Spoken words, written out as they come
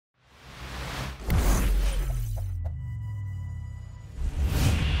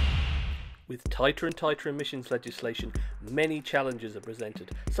With tighter and tighter emissions legislation, many challenges are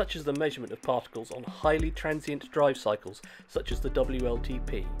presented, such as the measurement of particles on highly transient drive cycles, such as the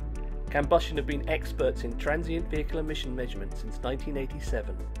WLTP. Cambustion have been experts in transient vehicle emission measurement since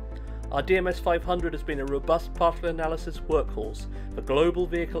 1987. Our DMS500 has been a robust particle analysis workhorse for global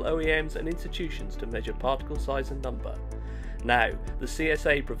vehicle OEMs and institutions to measure particle size and number. Now, the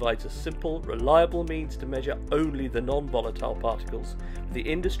CSA provides a simple, reliable means to measure only the non-volatile particles, with the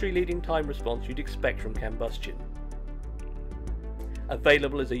industry-leading time response you'd expect from Cambustion.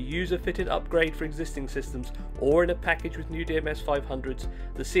 Available as a user-fitted upgrade for existing systems or in a package with new DMS500s,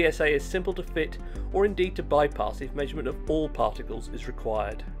 the CSA is simple to fit or indeed to bypass if measurement of all particles is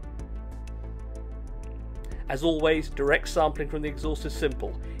required. As always, direct sampling from the exhaust is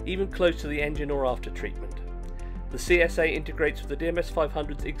simple, even close to the engine or after treatment. The CSA integrates with the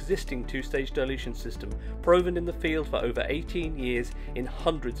DMS500's existing two-stage dilution system, proven in the field for over 18 years in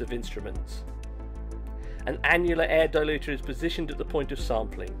hundreds of instruments. An annular air diluter is positioned at the point of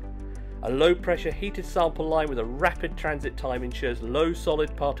sampling. A low-pressure heated sample line with a rapid transit time ensures low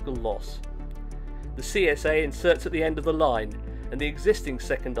solid particle loss. The CSA inserts at the end of the line, and the existing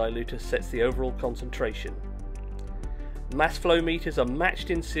second diluter sets the overall concentration. Mass flow meters are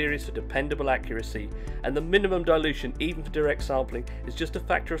matched in series for dependable accuracy, and the minimum dilution, even for direct sampling, is just a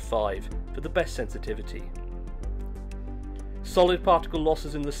factor of 5 for the best sensitivity. Solid particle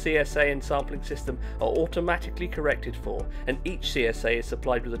losses in the CSA and sampling system are automatically corrected for, and each CSA is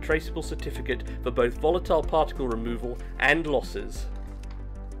supplied with a traceable certificate for both volatile particle removal and losses.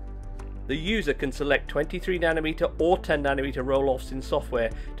 The user can select 23nm or 10nm roll-offs in software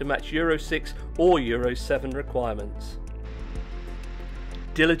to match Euro 6 or Euro 7 requirements.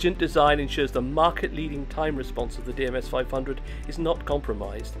 Diligent design ensures the market-leading time response of the DMS500 is not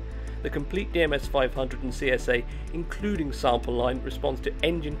compromised. The complete DMS500 and CSA, including sample line, responds to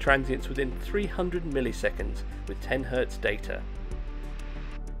engine transients within 300 milliseconds with 10 Hz data.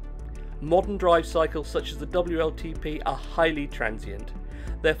 Modern drive cycles such as the WLTP are highly transient.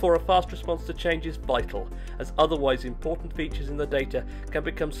 Therefore, a fast response to change is vital, as otherwise important features in the data can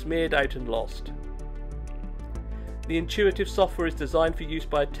become smeared out and lost. The intuitive software is designed for use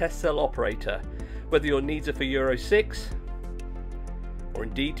by a test cell operator, whether your needs are for Euro 6 or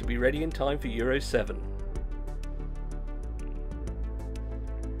indeed to be ready in time for Euro 7.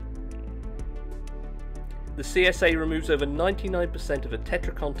 The CSA removes over 99% of a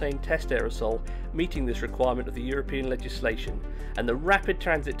tetracontained test aerosol, meeting this requirement of the European legislation, and the rapid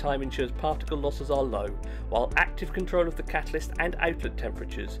transit time ensures particle losses are low, while active control of the catalyst and outlet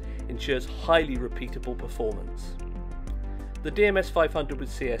temperatures ensures highly repeatable performance. The DMS500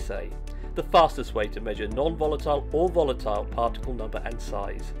 with CSA, the fastest way to measure non-volatile or volatile particle number and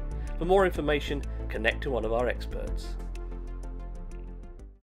size. For more information, connect to one of our experts.